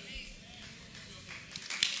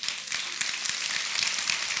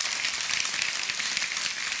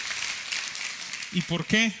 ¿Y por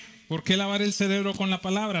qué? ¿Por qué lavar el cerebro con la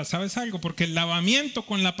palabra? ¿Sabes algo? Porque el lavamiento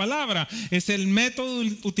con la palabra es el método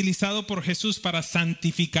utilizado por Jesús para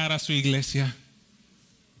santificar a su iglesia.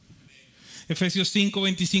 Efesios 5,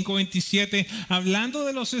 25, 27, hablando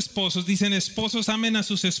de los esposos, dicen: esposos amen a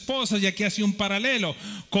sus esposas. Y aquí hace un paralelo: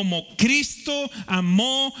 como Cristo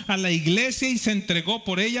amó a la iglesia y se entregó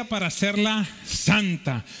por ella para hacerla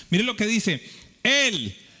santa. Mire lo que dice: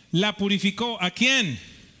 Él la purificó. ¿A quién?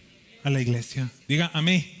 A la iglesia. Diga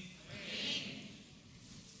amén.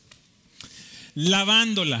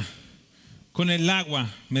 Lavándola con el agua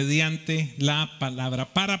mediante la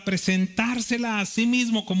palabra, para presentársela a sí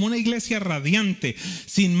mismo como una iglesia radiante,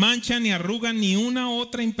 sin mancha ni arruga ni una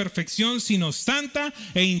otra imperfección, sino santa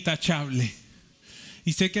e intachable.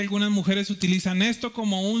 Y sé que algunas mujeres utilizan esto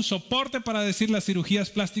como un soporte para decir: las cirugías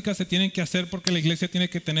plásticas se tienen que hacer porque la iglesia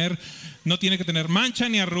no tiene que tener mancha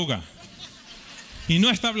ni arruga. Y no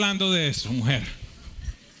está hablando de eso, mujer.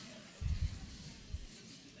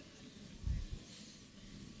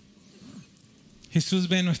 Jesús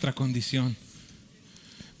ve nuestra condición,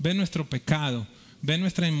 ve nuestro pecado, ve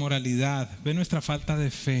nuestra inmoralidad, ve nuestra falta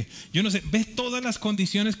de fe. Yo no sé, ve todas las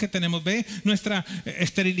condiciones que tenemos, ve nuestra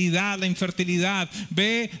esterilidad, la infertilidad,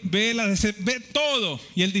 ve todo.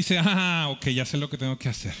 Y Él dice: ok, ya sé lo que tengo que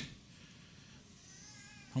hacer.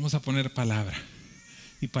 Vamos a poner palabra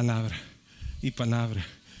y palabra y palabra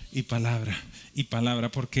y palabra y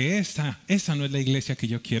palabra, porque esa no es la iglesia que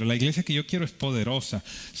yo quiero. La iglesia que yo quiero es poderosa,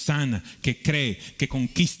 sana, que cree, que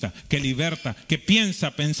conquista, que liberta, que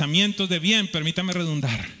piensa pensamientos de bien. Permítame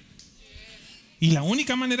redundar. Y la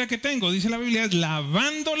única manera que tengo, dice la Biblia, es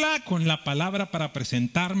lavándola con la palabra para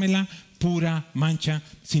presentármela pura,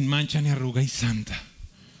 sin mancha ni arruga y santa.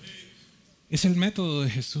 Es el método de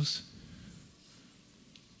Jesús.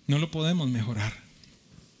 No lo podemos mejorar.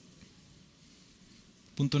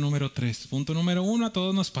 Punto número 3. Punto número 1, a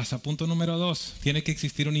todos nos pasa. Punto número 2, tiene que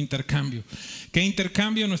existir un intercambio. ¿Qué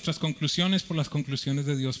intercambio? Nuestras conclusiones por las conclusiones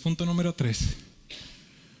de Dios. Punto número 3,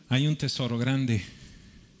 hay un tesoro grande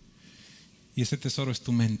y ese tesoro es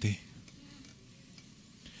tu mente.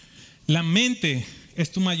 La mente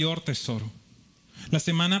es tu mayor tesoro. La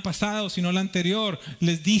semana pasada, o si no la anterior,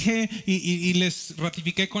 les dije y les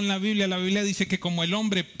ratifiqué con la Biblia. La Biblia dice que como el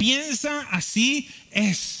hombre piensa, así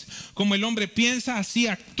es. Como el hombre piensa, así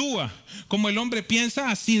actúa. Como el hombre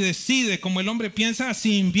piensa, así decide. Como el hombre piensa,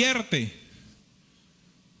 así invierte.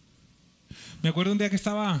 Me acuerdo un día que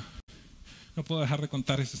no puedo dejar de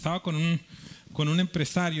contar esto, estaba con un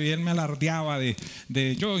empresario y él me alardeaba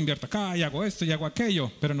de yo invierto acá y hago esto y hago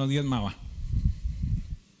aquello, pero no diezmaba.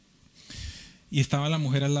 Y estaba la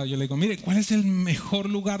mujer al lado. Yo le digo: mire, ¿cuál es el mejor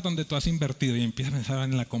lugar donde tú has invertido? Y empieza a pensar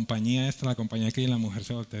en la compañía esta, la compañía aquella, y la mujer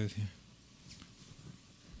se voltea y decía: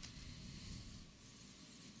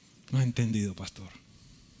 no ha entendido, pastor.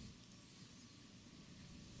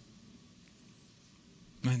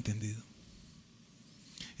 No ha entendido.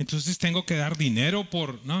 Entonces tengo que dar dinero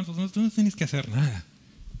por... No, tú no tienes que hacer nada.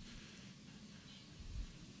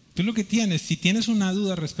 Tú lo que tienes, si tienes una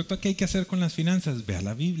duda respecto a qué hay que hacer con las finanzas, ve a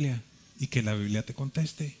la Biblia. Y que la Biblia te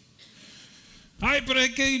conteste. Ay, pero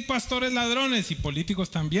es que hay pastores ladrones y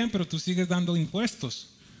políticos también, pero tú sigues dando impuestos.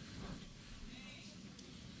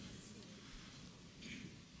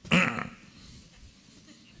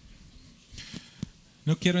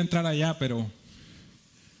 No quiero entrar allá, pero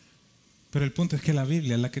el punto es que la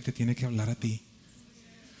Biblia es la que te tiene que hablar a ti.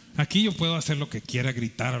 Aquí yo puedo hacer lo que quiera,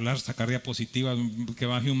 gritar, hablar, sacar diapositivas, que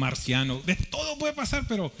baje un marciano, de todo puede pasar,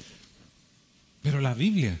 pero la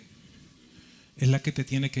Biblia es la que te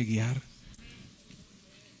tiene que guiar.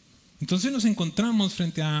 Entonces nos encontramos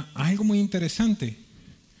frente a algo muy interesante,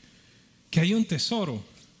 que hay un tesoro,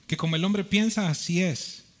 que como el hombre piensa, así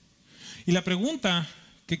es. Y la pregunta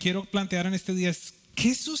que quiero plantear en este día es: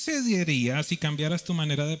 ¿qué sucedería si cambiaras tu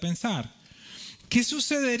manera de pensar? ¿Qué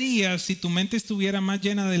sucedería si tu mente estuviera más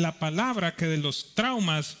llena de la palabra que de los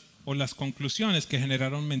traumas o las conclusiones que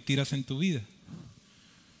generaron mentiras en tu vida?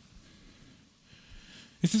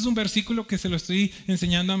 Este es un versículo que se lo estoy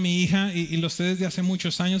enseñando a mi hija y lo sé desde hace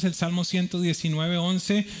muchos años. El Salmo 119,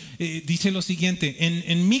 11 dice lo siguiente: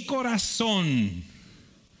 en mi corazón,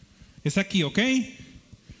 es aquí, ¿ok?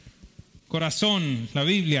 Corazón, la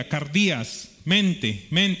Biblia, cardías, mente,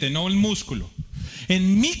 no el músculo.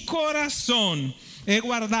 En mi corazón he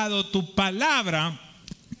guardado tu palabra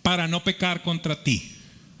para no pecar contra ti.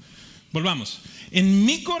 Volvamos. En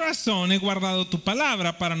mi corazón he guardado tu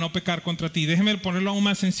palabra para no pecar contra ti. Déjeme ponerlo aún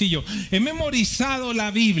más sencillo. He memorizado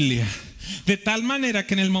la Biblia de tal manera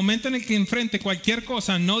que en el momento en el que enfrente cualquier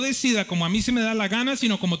cosa, no decida como a mí se me da la gana,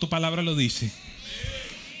 sino como tu palabra lo dice.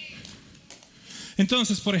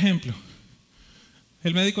 Entonces, por ejemplo,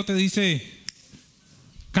 el médico te dice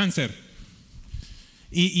cáncer.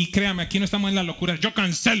 Y créame, aquí no estamos en la locura. Yo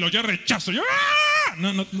cancelo, yo rechazo, yo...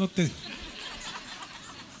 No te...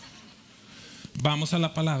 Vamos a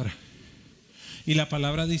la palabra. Y la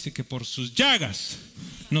palabra dice que por sus llagas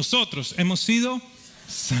nosotros hemos sido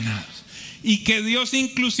sanados. Y que Dios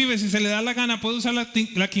inclusive, si se le da la gana, puede usar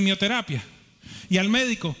la quimioterapia. Y al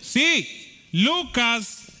médico, sí,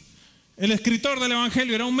 Lucas, el escritor del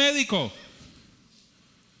Evangelio, era un médico.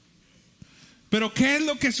 Pero ¿qué es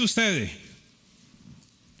lo que sucede?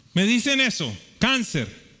 Me dicen eso,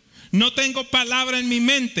 cáncer. No tengo palabra en mi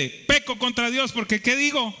mente, peco contra Dios porque ¿qué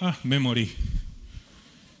digo? Me morí.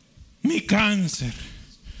 Mi cáncer.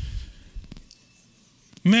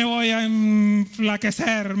 Me voy a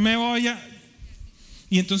enflaquecer,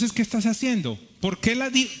 Y entonces, ¿qué estás haciendo? ¿Por qué la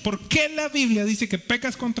Biblia dice que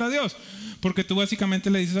pecas contra Dios? Porque tú básicamente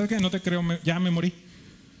le dices, ¿sabes qué? No te creo, ya me morí.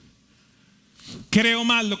 Creo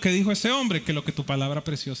más lo que dijo ese hombre que lo que tu palabra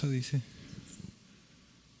preciosa dice.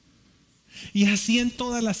 Y así en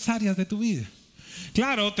todas las áreas de tu vida.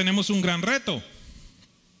 Claro, tenemos un gran reto.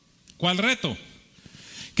 ¿Cuál reto?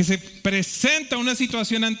 Que se presenta una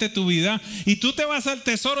situación ante tu vida y tú te vas al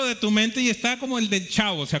tesoro de tu mente y está como el del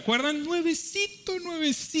Chavo, ¿se acuerdan? Nuevecito.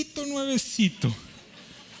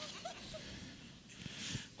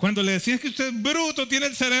 Cuando le decías que usted es bruto, tiene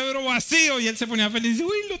el cerebro vacío, y él se ponía feliz,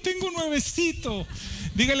 uy, lo tengo nuevecito.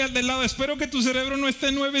 Dígale al del lado, espero que tu cerebro no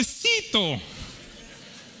esté nuevecito.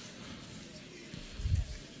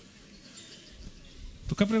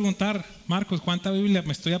 Toca preguntar, Marcos, ¿cuánta Biblia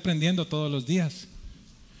me estoy aprendiendo todos los días?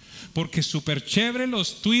 Porque súper chévere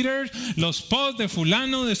los Twitter, los posts de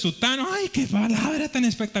fulano, de sutano. Ay, qué palabra tan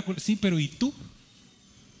espectacular. Sí, pero ¿y tú?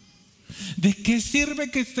 ¿De qué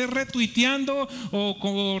sirve que estés retuiteando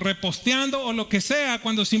o reposteando o lo que sea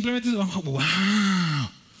cuando simplemente wow,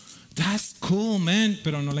 that's cool, man,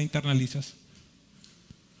 pero no la internalizas?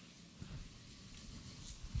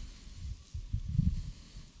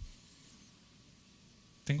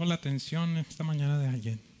 Tengo la atención esta mañana de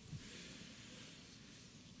alguien.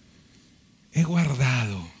 He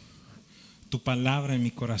guardado tu palabra en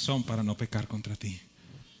mi corazón para no pecar contra ti.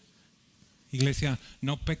 Iglesia,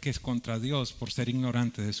 no peques contra Dios por ser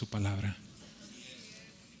ignorante de su palabra.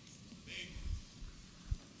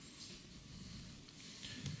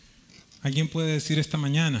 Alguien puede decir esta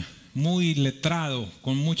mañana, muy letrado,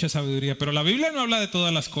 con mucha sabiduría, pero la Biblia no habla de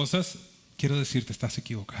todas las cosas. Quiero decirte, estás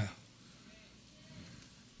equivocado.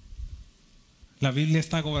 La Biblia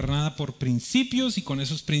está gobernada por principios y con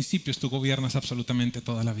esos principios tú gobiernas absolutamente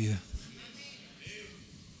toda la vida.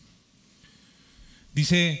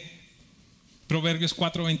 Dice Proverbios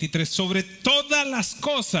 4:23, sobre todas las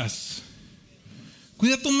cosas,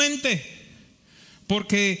 cuida tu mente,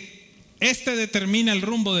 porque este determina el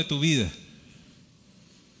rumbo de tu vida.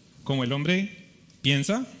 Como el hombre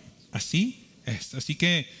piensa, así es. Así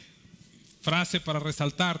que frase para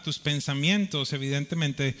resaltar, tus pensamientos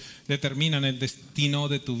evidentemente determinan el destino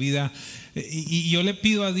de tu vida. Y yo le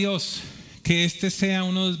pido a Dios que este sea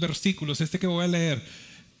uno de los versículos, este que voy a leer,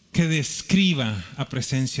 que describa a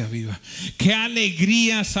Presencia Viva. Qué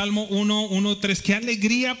alegría, Salmo 1:3, qué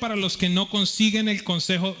alegría para los que no siguen el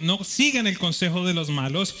consejo de los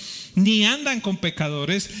malos, ni andan con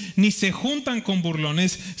pecadores, ni se juntan con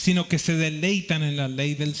burlones, sino que se deleitan en la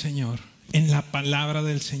ley del Señor, en la palabra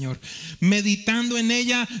del Señor, meditando en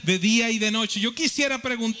ella de día y de noche. Yo quisiera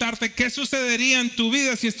preguntarte, ¿qué sucedería en tu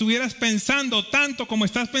vida si estuvieras pensando tanto como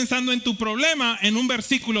estás pensando en tu problema en un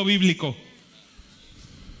versículo bíblico?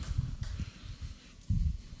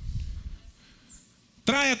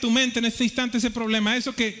 Trae a tu mente en este instante ese problema.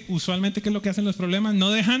 Eso que usualmente, ¿qué es lo que hacen los problemas? No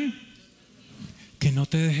dejan que no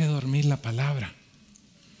te deje dormir la palabra,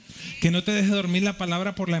 Que no te deje dormir la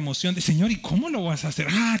palabra por la emoción de Señor, ¿y cómo lo vas a hacer?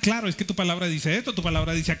 Ah, claro, es que tu palabra dice esto, tu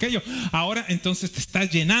palabra dice aquello. Ahora entonces te estás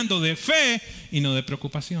llenando de fe y no de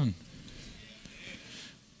preocupación.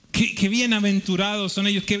 Qué bienaventurados son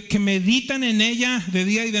ellos que meditan en ella de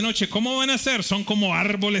día y de noche. ¿Cómo van a ser? Son como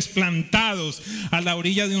árboles plantados a la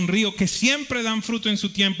orilla de un río que siempre dan fruto en su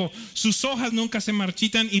tiempo. Sus hojas nunca se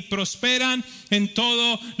marchitan y prosperan en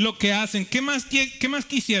todo lo que hacen. ¿Qué más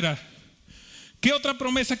quisieras? ¿Qué otra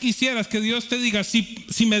promesa quisieras? Que Dios te diga,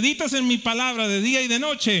 si meditas en mi palabra de día y de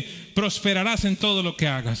noche, prosperarás en todo lo que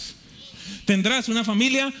hagas. Tendrás una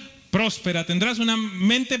familia próspera, tendrás una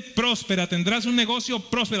mente próspera, tendrás un negocio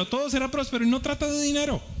próspero, todo será próspero. Y no trata de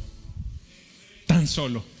dinero, tan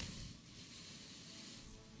solo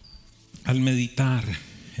al meditar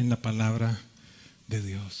en la palabra de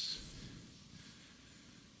Dios.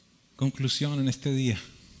 Conclusión en este día: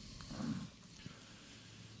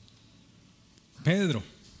 Pedro,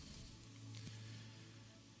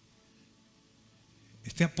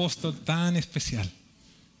 este apóstol tan especial,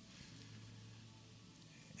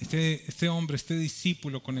 este hombre, este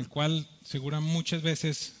discípulo con el cual seguramente muchas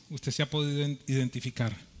veces usted se ha podido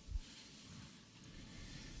identificar,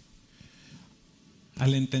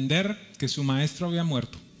 al entender que su maestro había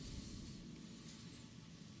muerto,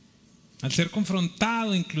 al ser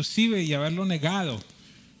confrontado inclusive y haberlo negado,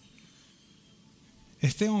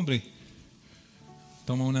 este hombre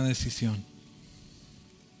toma una decisión.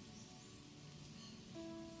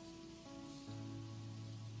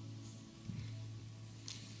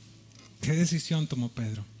 ¿Qué decisión tomó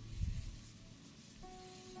Pedro?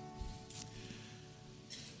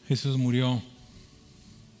 Jesús murió.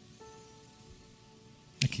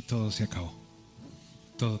 Aquí todo se acabó.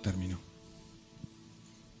 Todo terminó.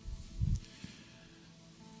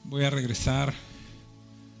 Voy a regresar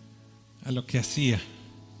a lo que hacía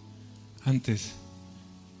antes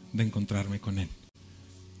de encontrarme con Él.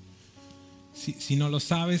 Si no lo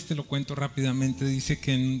sabes, te lo cuento rápidamente. Dice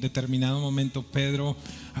que en determinado momento Pedro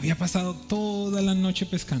había pasado toda la noche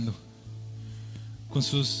pescando con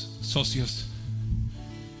sus socios.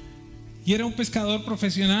 Y era un pescador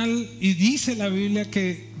profesional, y dice la Biblia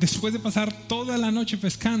que después de pasar toda la noche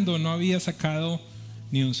pescando no había sacado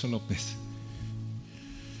ni un solo pez.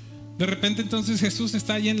 De repente entonces Jesús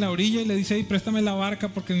está allí en la orilla y le dice: préstame la barca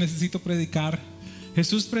porque necesito predicar.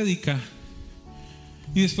 Jesús predica.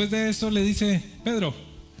 Y después de eso le dice: Pedro,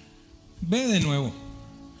 ve de nuevo,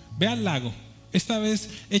 ve al lago. Esta vez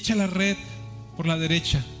echa la red por la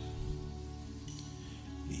derecha.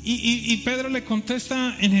 Y Pedro le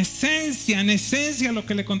contesta en esencia lo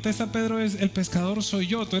que le contesta Pedro es: el pescador soy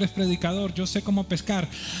yo, tú eres predicador, yo sé cómo pescar.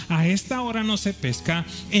 A esta hora no se pesca,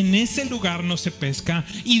 en ese lugar no se pesca,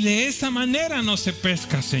 y de esa manera no se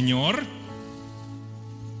pesca, Señor.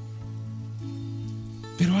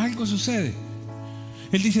 Pero algo sucede.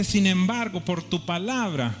 Él dice: sin embargo, por tu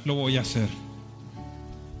palabra lo voy a hacer.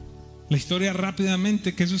 La historia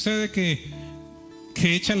rápidamente, ¿qué sucede? Que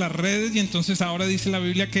echa las redes, y entonces ahora dice la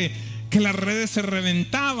Biblia que las redes se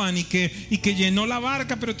reventaban y que llenó la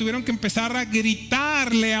barca, pero tuvieron que empezar a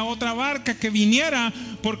gritarle a otra barca que viniera,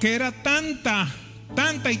 porque era tanta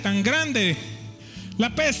y tan grande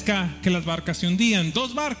la pesca que las barcas se hundían.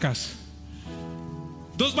 Dos barcas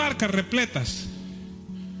repletas.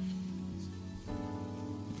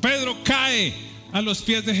 Pedro cae a los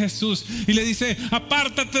pies de Jesús y le dice: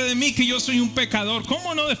 apártate de mí, que yo soy un pecador.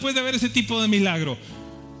 ¿Cómo no después de ver ese tipo de milagro?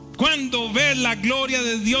 Cuando ves la gloria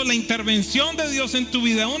de Dios, la intervención de Dios en tu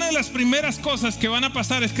vida, una de las primeras cosas que van a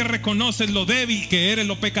pasar es que reconoces lo débil que eres,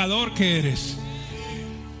 lo pecador que eres.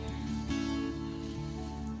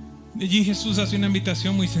 Allí Jesús hace una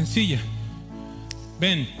invitación muy sencilla: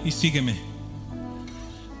 ven y sígueme.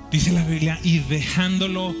 Dice la Biblia: y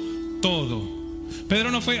dejándolo todo.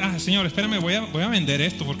 Pedro no fue: Señor, espérame, voy a vender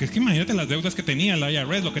esto, porque es que imagínate las deudas que tenía la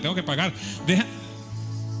IRS, lo que tengo que pagar.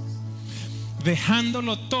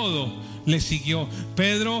 Dejándolo todo, le siguió.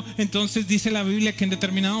 Pedro, entonces dice la Biblia que en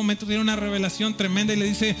determinado momento tiene una revelación tremenda y le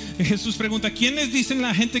dice: Jesús pregunta: ¿quiénes dicen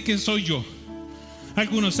la gente que soy yo?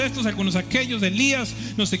 Algunos estos, algunos aquellos, Elías,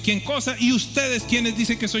 no sé quién cosa. ¿Y ustedes quiénes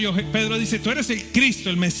dicen que soy yo? Pedro dice: tú eres el Cristo,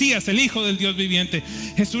 el Mesías, el Hijo del Dios viviente.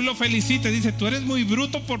 Jesús lo felicita y dice: tú eres muy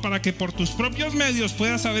bruto para que por tus propios medios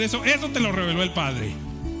puedas saber eso. Eso te lo reveló el Padre.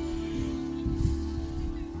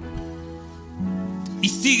 Y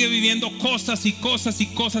sigue viviendo cosas y cosas y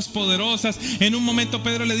cosas poderosas. En un momento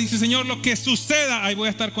Pedro le dice: Señor, lo que suceda, ahí voy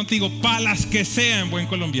a estar contigo, para las que sean, buen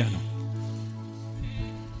colombiano.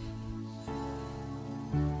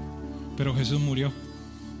 Pero Jesús murió.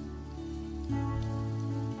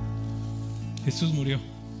 Jesús murió.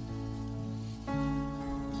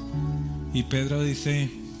 Y Pedro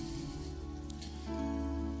dice: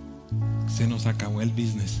 se nos acabó el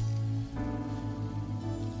business.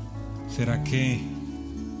 ¿Será que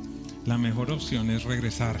la mejor opción es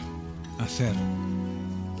regresar a hacer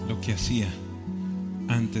lo que hacía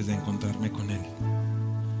antes de encontrarme con Él?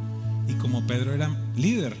 Y como Pedro era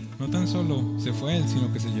líder, no tan solo se fue él,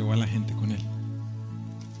 sino que se llevó a la gente con él.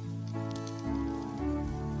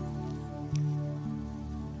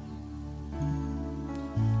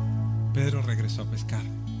 Pedro regresó a pescar.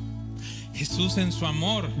 Jesús, en su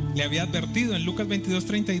amor, le había advertido en Lucas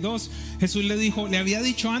 22:32. Jesús le había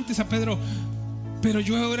dicho antes a Pedro: pero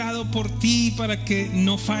yo he orado por ti para que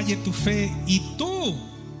no falle tu fe, y tú,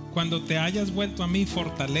 cuando te hayas vuelto a mí,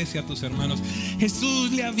 fortalece a tus hermanos.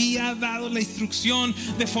 Jesús le había dado la instrucción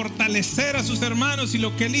de fortalecer a sus hermanos, y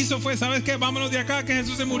lo que él hizo fue: ¿sabes qué? Vámonos de acá, que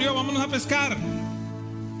Jesús se murió, vámonos a pescar.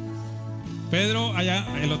 Pedro, allá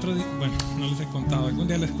el otro día, bueno, no les he contado, algún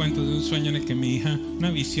día les cuento de un sueño en el que mi hija,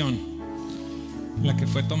 una visión, la que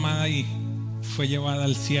fue tomada y fue llevada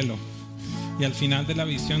al cielo, y al final de la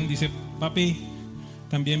visión dice: papi,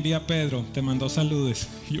 también vi a Pedro, te mandó saludos.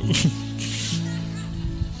 Yo,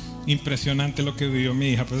 impresionante lo que vivió mi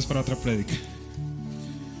hija, pero es para otra prédica.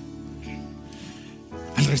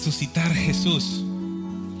 Al resucitar Jesús,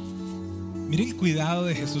 mire el cuidado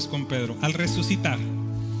de Jesús con Pedro. Al resucitar,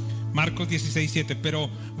 Marcos 16:7, pero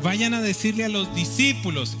vayan a decirle a los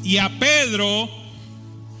discípulos y a Pedro,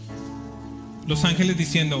 los ángeles,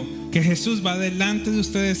 diciendo que Jesús va delante de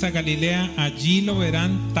ustedes a Galilea, allí lo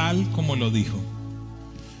verán tal como lo dijo.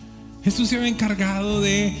 Jesús se había encargado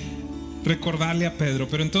de recordarle a Pedro.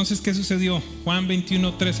 Pero entonces, ¿qué sucedió? Juan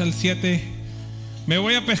 21:3-7. Me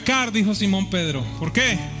voy a pescar, dijo Simón Pedro. ¿Por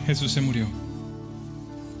qué? Jesús se murió.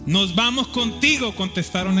 Nos vamos contigo,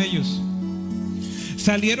 contestaron ellos.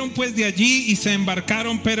 Salieron pues de allí y se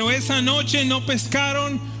embarcaron, pero esa noche no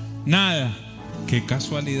pescaron nada. Qué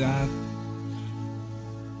casualidad.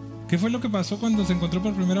 ¿Qué fue lo que pasó cuando se encontró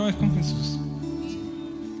por primera vez con Jesús?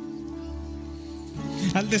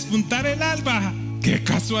 Al despuntar el alba, qué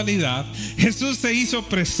casualidad, Jesús se hizo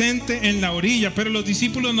presente en la orilla, pero los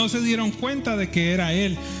discípulos no se dieron cuenta de que era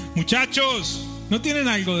Él. Muchachos, ¿no tienen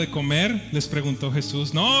algo de comer?, les preguntó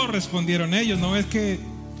Jesús. No, respondieron ellos. ¿No es que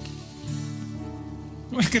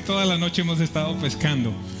toda la noche hemos estado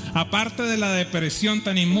pescando? Aparte de la depresión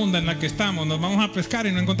tan inmunda en la que estamos, nos vamos a pescar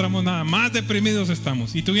y no encontramos nada. Más deprimidos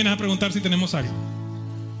estamos. Y tú vienes a preguntar si tenemos algo.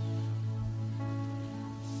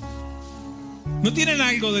 ¿No tienen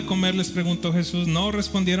algo de comer?, les preguntó Jesús. No,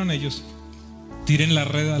 respondieron ellos. Tiren la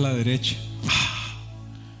red a la derecha.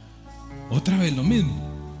 Otra vez lo mismo.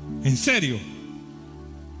 ¿En serio?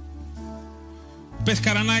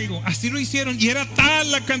 Pescarán algo. Así lo hicieron, y era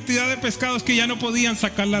tal la cantidad de pescados que ya no podían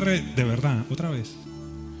sacar la red. De verdad, otra vez.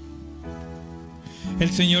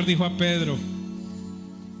 El Señor dijo a Pedro: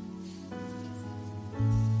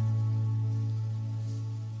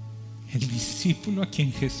 el discípulo a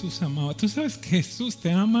quien Jesús amaba. Tú sabes que Jesús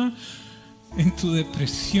te ama en tu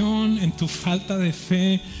depresión, en tu falta de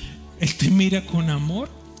fe. Él te mira con amor.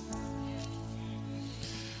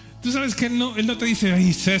 Tú sabes que Él no te dice: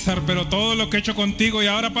 ay, César, pero todo lo que he hecho contigo y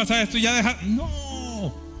ahora pasa esto y ya deja. No.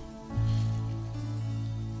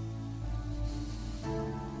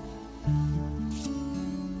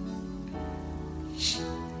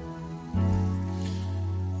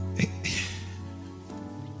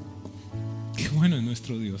 Qué bueno es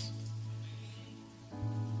nuestro Dios.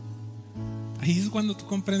 Ahí es cuando tú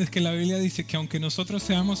comprendes que la Biblia dice que aunque nosotros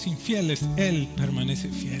seamos infieles, Él permanece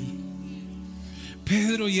fiel.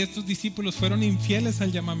 Pedro y estos discípulos fueron infieles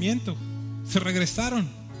al llamamiento, se regresaron,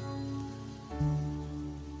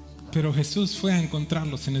 pero Jesús fue a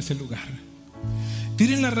encontrarlos en ese lugar.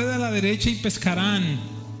 Tiren la red a la derecha y pescarán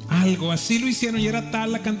algo. Así lo hicieron, y era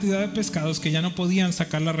tal la cantidad de pescados que ya no podían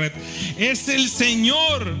sacar la red. Es el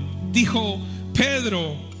Señor, dijo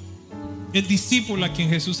Pedro, el discípulo a quien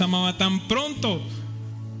Jesús amaba. Tan pronto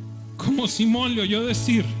como Simón le oyó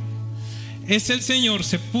decir: es el Señor,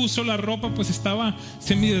 se puso la ropa, pues estaba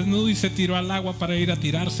semidesnudo, y se tiró al agua para ir a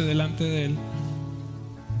tirarse delante de Él.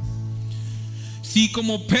 Si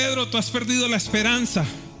como Pedro tú has perdido la esperanza,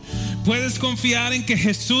 puedes confiar en que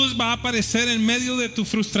Jesús va a aparecer en medio de tu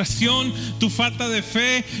frustración, tu falta de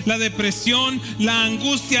fe, la depresión, la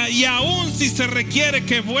angustia, y aún si se requiere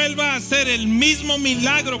que vuelva a hacer el mismo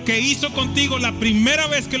milagro que hizo contigo la primera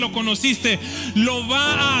vez que lo conociste, lo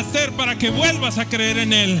va a hacer para que vuelvas a creer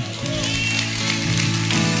en Él.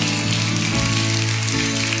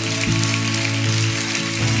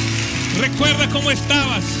 Recuerda cómo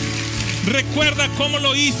estabas, recuerda cómo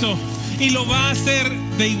lo hizo, y lo va a hacer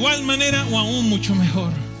de igual manera o aún mucho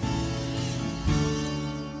mejor.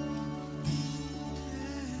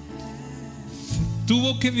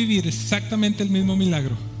 tuvo que vivir exactamente el mismo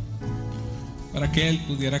milagro para que él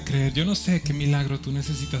pudiera creer. Yo no sé qué milagro tú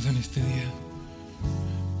necesitas en este día,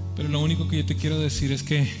 pero lo único que yo te quiero decir es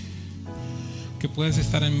que puedes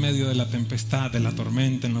estar en medio de la tempestad, de la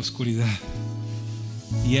tormenta, en la oscuridad,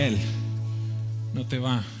 y Él no te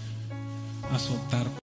va a soltar.